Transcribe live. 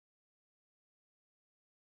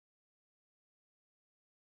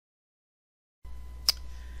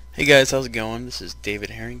Hey guys, how's it going? This is David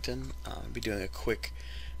Harrington. I'll be doing a quick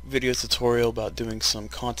video tutorial about doing some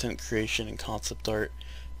content creation and concept art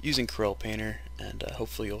using Corel Painter, and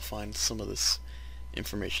hopefully you'll find some of this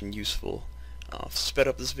information useful. I've sped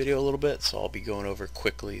up this video a little bit, so I'll be going over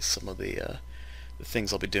quickly some of the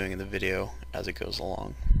things I'll be doing in the video as it goes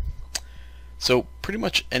along. So pretty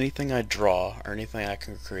much anything I draw or anything I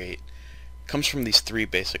can create comes from these three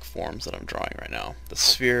basic forms that I'm drawing right now: the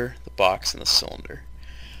sphere, the box, and the cylinder.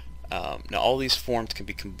 Now all these forms can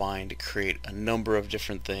be combined to create a number of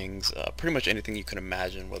different things, pretty much anything you can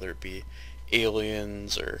imagine, whether it be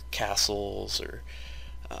aliens or castles or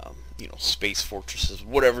space fortresses.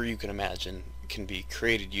 Whatever you can imagine can be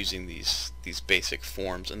created using these basic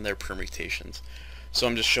forms and their permutations. So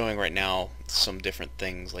I'm just showing right now some different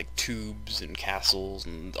things like tubes and castles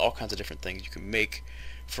and all kinds of different things you can make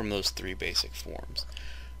from those three basic forms.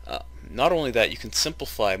 Not only that, you can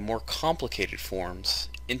simplify more complicated forms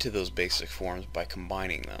into those basic forms by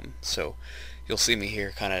combining them. So you'll see me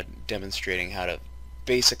here kind of demonstrating how to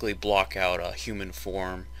basically block out a human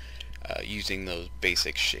form using those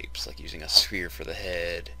basic shapes, like using a sphere for the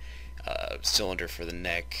head, cylinder for the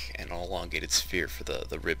neck, and an elongated sphere for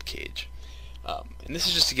the rib cage. And this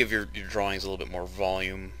is just to give your drawings a little bit more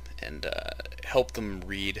volume and help them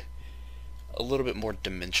read a little bit more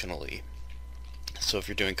dimensionally. So if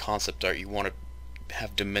you're doing concept art, you want to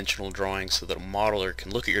have dimensional drawings so that a modeler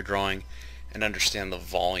can look at your drawing and understand the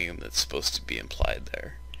volume that's supposed to be implied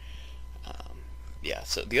there. Yeah,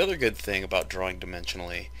 so the other good thing about drawing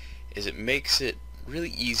dimensionally is it makes it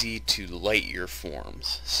really easy to light your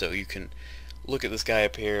forms. So you can look at this guy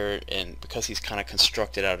up here, and because he's kind of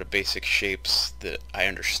constructed out of basic shapes that I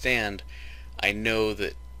understand, I know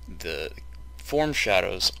that the form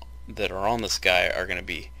shadows that are on this guy are going to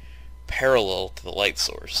be parallel to the light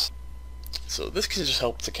source. So this can just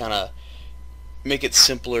help to kind of make it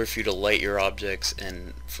simpler for you to light your objects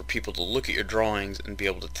and for people to look at your drawings and be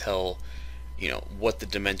able to tell, what the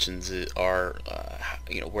dimensions are,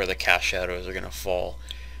 where the cast shadows are going to fall.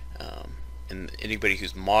 And anybody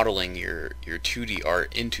who's modeling your 2D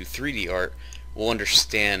art into 3D art will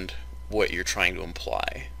understand what you're trying to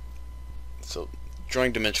imply. So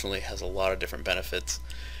drawing dimensionally has a lot of different benefits,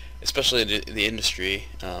 especially in the industry.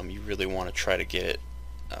 You really want to try to get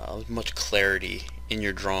as much clarity in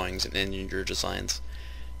your drawings and in your designs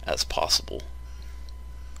as possible.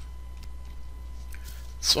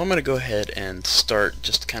 So I'm going to go ahead and start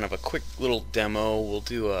just kind of a quick little demo. We'll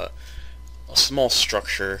do a small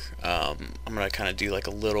structure. I'm going to kind of do like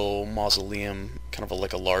a little mausoleum, kind of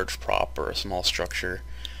like a large prop or a small structure.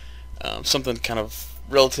 Something kind of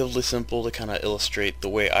relatively simple to kind of illustrate the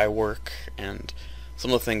way I work and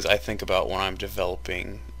some of the things I think about when I'm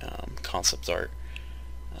developing concept art.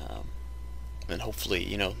 And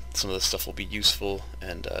hopefully, some of this stuff will be useful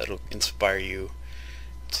and it'll inspire you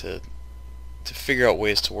to figure out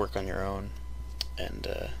ways to work on your own and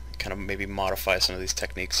kind of maybe modify some of these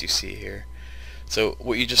techniques you see here. So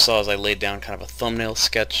what you just saw is I laid down kind of a thumbnail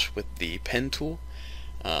sketch with the pen tool.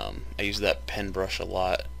 I use that pen brush a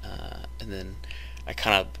lot, and then I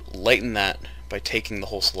kind of lighten that by taking the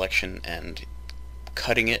whole selection and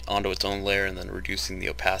cutting it onto its own layer and then reducing the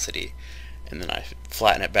opacity, and then I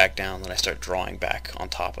flatten it back down, then I start drawing back on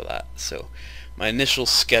top of that. So my initial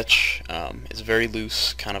sketch is very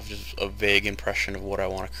loose, kind of just a vague impression of what I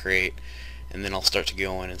want to create, and then I'll start to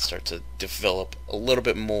go in and start to develop a little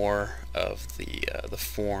bit more of the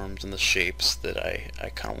forms and the shapes that I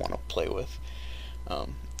kind of want to play with.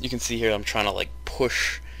 You can see here I'm trying to like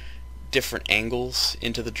push different angles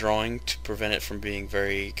into the drawing to prevent it from being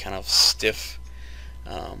very kind of stiff.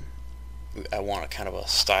 I want a kind of a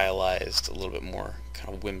stylized, a little bit more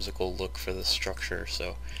kind of whimsical look for this structure,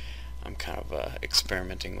 so I'm kind of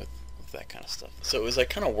experimenting with that kind of stuff. So as I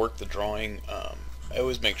kind of work the drawing, I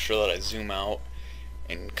always make sure that I zoom out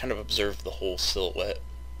and kind of observe the whole silhouette.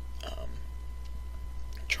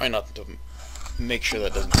 Try not to make sure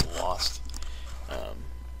that doesn't get lost.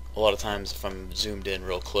 A lot of times if I'm zoomed in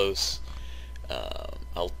real close,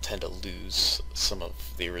 I'll tend to lose some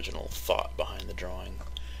of the original thought behind the drawing.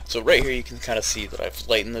 So right here you can kind of see that I've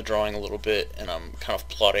lightened the drawing a little bit and I'm kind of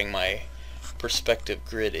plotting my perspective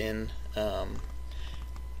grid in.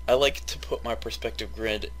 I like to put my perspective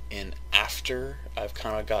grid in after I've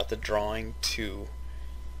kind of got the drawing to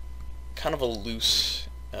kind of a loose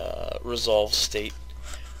resolved state.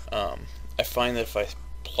 I find that if I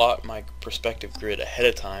plot my perspective grid ahead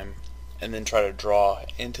of time and then try to draw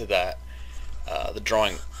into that, the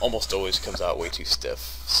drawing almost always comes out way too stiff.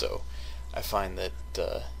 So I find that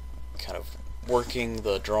kind of working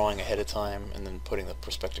the drawing ahead of time and then putting the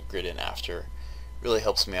perspective grid in after really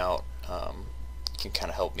helps me out. can kind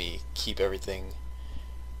of help me keep everything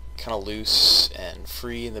kind of loose and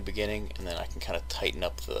free in the beginning, and then I can kind of tighten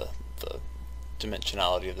up the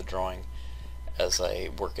dimensionality of the drawing as I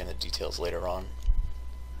work in the details later on.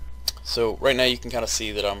 So right now you can kind of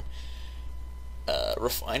see that I'm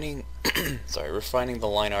refining refining the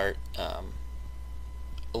line art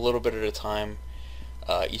a little bit at a time.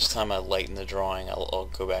 Each time I lighten the drawing, I'll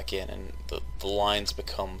go back in and the lines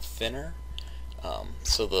become thinner,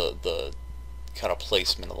 so the kind of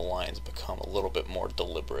placement of the lines become a little bit more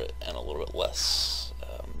deliberate and a little bit less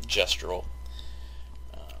gestural.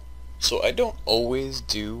 So I don't always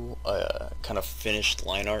do kind of finished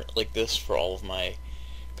line art like this for all of my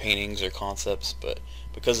paintings or concepts, but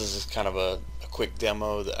because this is kind of a quick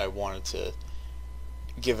demo, that I wanted to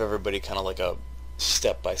give everybody kind of like a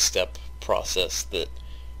step-by-step process that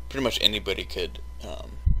pretty much anybody could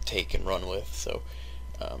take and run with. So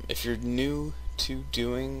if you're new to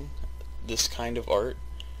doing this kind of art,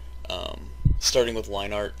 starting with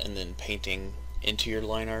line art and then painting into your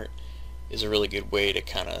line art is a really good way to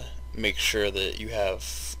kind of make sure that you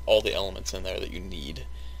have all the elements in there that you need.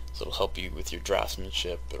 So it'll help you with your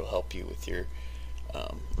draftsmanship, it'll help you with your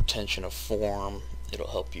retention of form,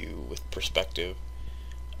 it'll help you with perspective.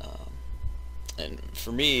 And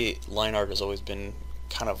for me, line art has always been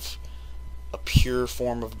kind of a pure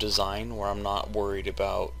form of design where I'm not worried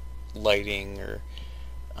about lighting or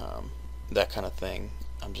that kind of thing.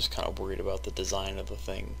 I'm just kind of worried about the design of the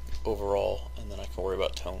thing overall, and then I can worry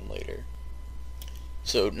about tone later.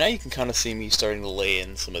 So now you can kind of see me starting to lay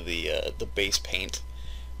in some of the base paint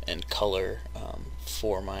and color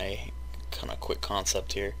for my kind of quick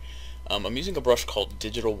concept here. I'm using a brush called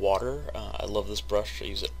Digital Water. I love this brush. I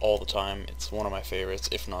use it all the time. It's one of my favorites,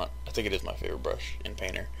 if not, I think it is my favorite brush in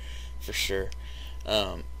Painter, for sure.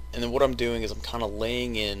 And then what I'm doing is I'm kind of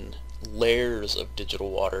laying in layers of digital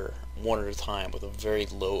water one at a time with a very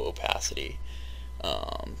low opacity.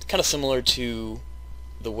 Kind of similar to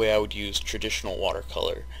the way I would use traditional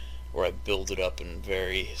watercolor, where I build it up in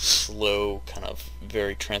very slow, kind of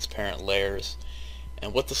very transparent layers.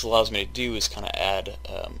 And what this allows me to do is kind of add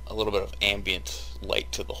a little bit of ambient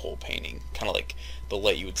light to the whole painting, kind of like the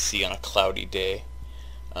light you would see on a cloudy day.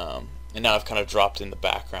 And now I've kind of dropped in the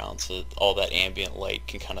background so that all that ambient light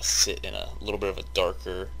can kind of sit in a little bit of a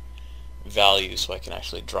darker value, so I can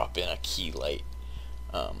actually drop in a key light.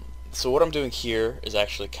 So what I'm doing here is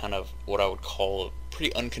actually kind of what I would call a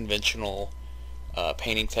pretty unconventional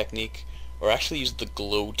painting technique, or actually use the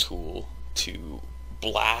glow tool to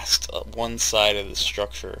blast one side of the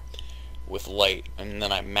structure with light, and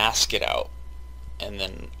then I mask it out, and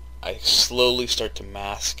then I slowly start to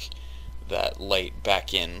mask that light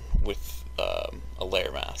back in with a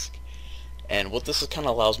layer mask. And what this kind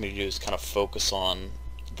of allows me to do is kind of focus on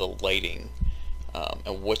the lighting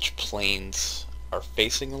and which planes are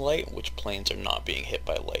facing the light and which planes are not being hit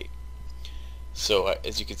by light. So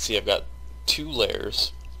as you can see, I've got two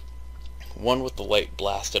layers, one with the light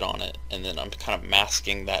blasted on it, and then I'm kind of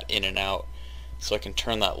masking that in and out so I can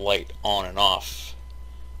turn that light on and off,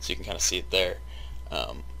 so you can kind of see it there,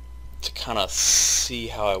 to kind of see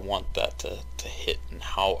how I want that to hit and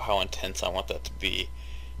how intense I want that to be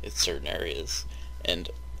in certain areas. And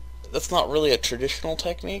that's not really a traditional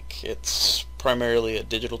technique, it's primarily a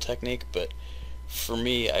digital technique, but for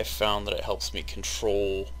me I found that it helps me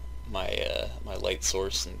control my my light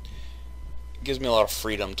source, and gives me a lot of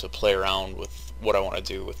freedom to play around with what I want to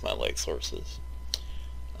do with my light sources.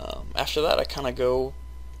 After that, I kind of go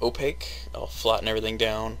opaque. I'll flatten everything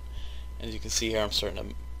down. As you can see here, I'm starting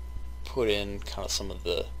to put in kind of some of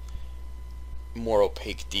the more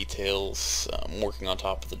opaque details, working on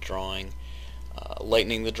top of the drawing,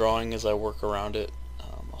 lightening the drawing as I work around it.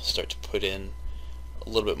 I'll start to put in a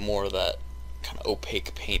little bit more of that kind of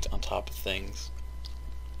opaque paint on top of things.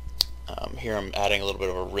 Here I'm adding a little bit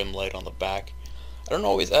of a rim light on the back. I don't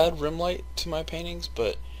always add rim light to my paintings,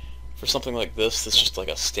 but for something like this, that's just like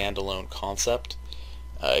a standalone concept,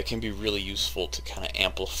 it can be really useful to kind of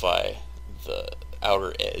amplify the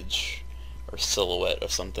outer edge or silhouette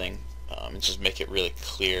of something, and just make it really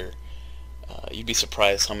clear. You'd be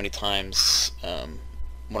surprised how many times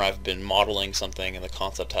when I've been modeling something and the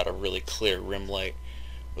concept had a really clear rim light,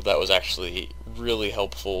 but that was actually really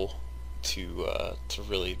helpful to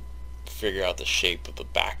really figure out the shape of the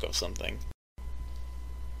back of something.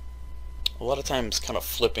 A lot of times kind of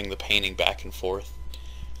flipping the painting back and forth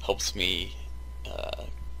helps me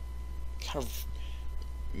kind of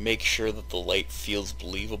make sure that the light feels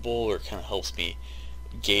believable, or kind of helps me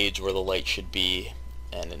gauge where the light should be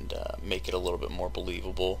and make it a little bit more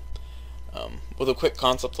believable. With a quick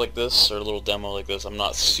concept like this, or a little demo like this, I'm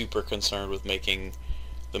not super concerned with making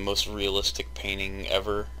the most realistic painting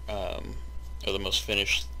ever, or the most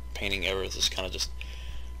finished painting ever. This is kind of just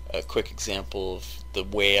a quick example of the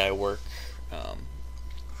way I work,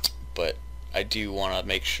 but I do want to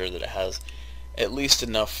make sure that it has at least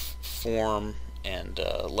enough form and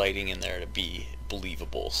lighting in there to be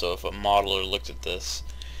believable. So if a modeler looked at this,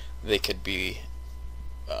 they could be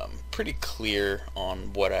pretty clear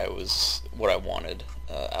on what I wanted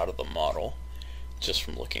out of the model just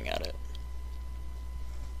from looking at it.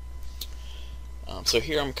 So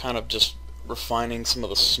here I'm kind of just refining some of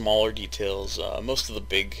the smaller details. Most of the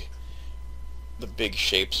big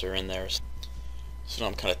shapes are in there, so now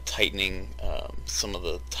I'm kind of tightening some of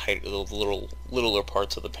the littler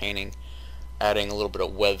parts of the painting, adding a little bit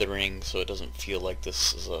of weathering so it doesn't feel like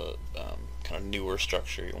this is a kind of newer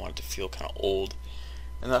structure. You want it to feel kind of old,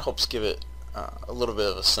 and that helps give it a little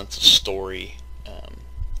bit of a sense of story,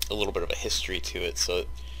 a little bit of a history to it, so it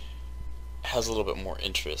has a little bit more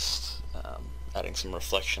interest. Adding some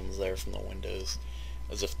reflections there from the windows,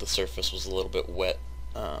 as if the surface was a little bit wet.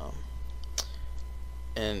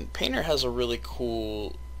 And Painter has a really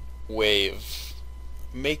cool way of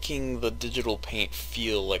making the digital paint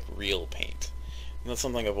feel like real paint. And that's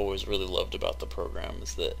something I've always really loved about the program,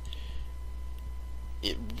 is that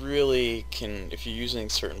it really can, if you're using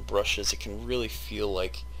certain brushes, it can really feel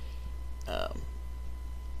like,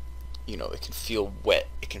 you know, it can feel wet,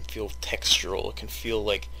 it can feel textural, it can feel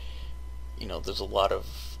like, you know, there's a lot of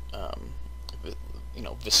you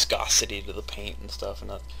know, viscosity to the paint and stuff, and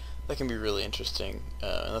that can be really interesting,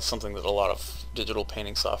 and that's something that a lot of digital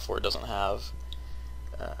painting software doesn't have,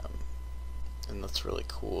 and that's really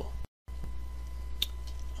cool.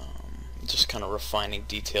 Just kind of refining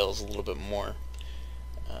details a little bit more.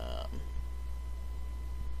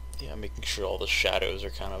 Yeah, making sure all the shadows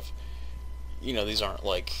are kind of, you know, these aren't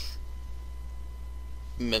like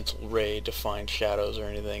mental ray defined shadows or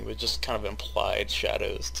anything, but just kind of implied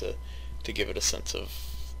shadows to give it a sense of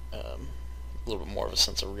a little bit more of a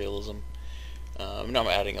sense of realism. Now I'm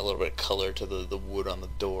adding a little bit of color to the wood on the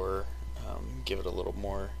door, give it a little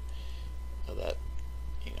more of that,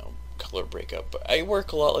 you know, color breakup. But I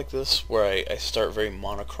work a lot like this, where I start very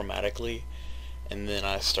monochromatically, and then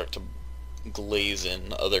I start to glaze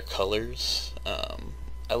in other colors.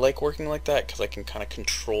 I like working like that because I can kind of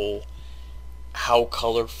control how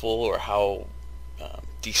colorful or how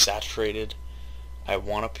desaturated I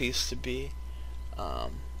want a piece to be.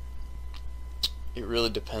 It really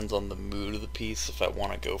depends on the mood of the piece. If I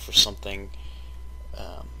want to go for something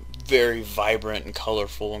very vibrant and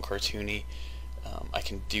colorful and cartoony, I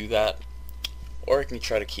can do that, or I can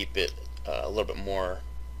try to keep it a little bit more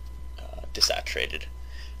desaturated,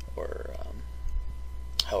 or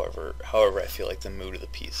however I feel like the mood of the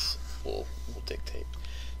piece will dictate.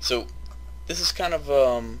 So this is kind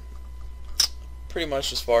of pretty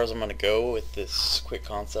much as far as I'm going to go with this quick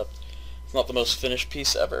concept. It's not the most finished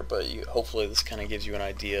piece ever, but hopefully this kind of gives you an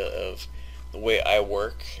idea of the way I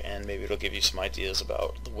work, and maybe it'll give you some ideas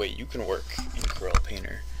about the way you can work in Corel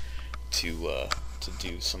Painter to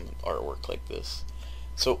do some artwork like this.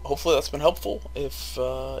 So hopefully that's been helpful if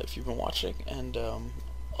you've been watching, and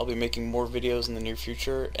I'll be making more videos in the near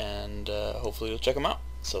future, and hopefully you'll check them out.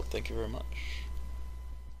 So thank you very much.